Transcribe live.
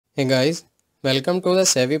Hey guys, welcome to the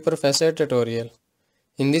Savvy Professor tutorial.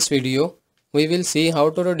 In this video, we will see how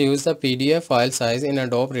to reduce the PDF file size in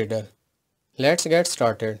Adobe Reader. Let's get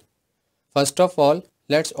started. First of all,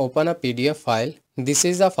 let's open a PDF file. This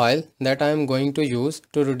is the file that I am going to use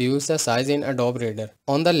to reduce the size in Adobe Reader.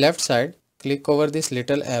 On the left side, click over this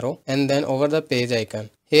little arrow and then over the page icon.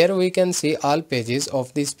 Here we can see all pages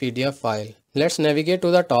of this PDF file. Let's navigate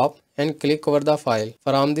to the top and click over the file.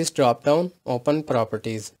 From this drop down, open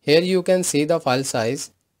properties. Here you can see the file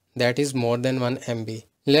size that is more than 1 MB.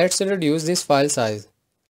 Let's reduce this file size.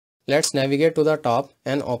 Let's navigate to the top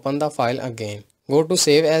and open the file again. Go to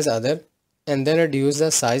save as other and then reduce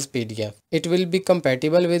the size PDF. It will be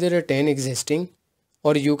compatible with retain existing,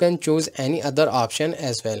 or you can choose any other option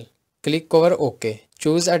as well. Click over OK.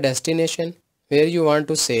 Choose a destination where you want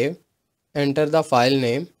to save. Enter the file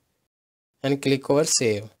name and click over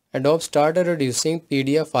save. Adobe started reducing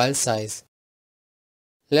PDF file size.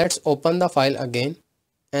 Let's open the file again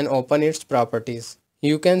and open its properties.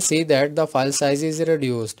 You can see that the file size is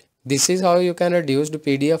reduced. This is how you can reduce the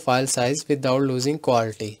PDF file size without losing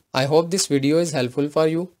quality. I hope this video is helpful for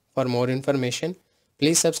you. For more information,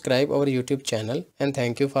 please subscribe our YouTube channel and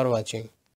thank you for watching.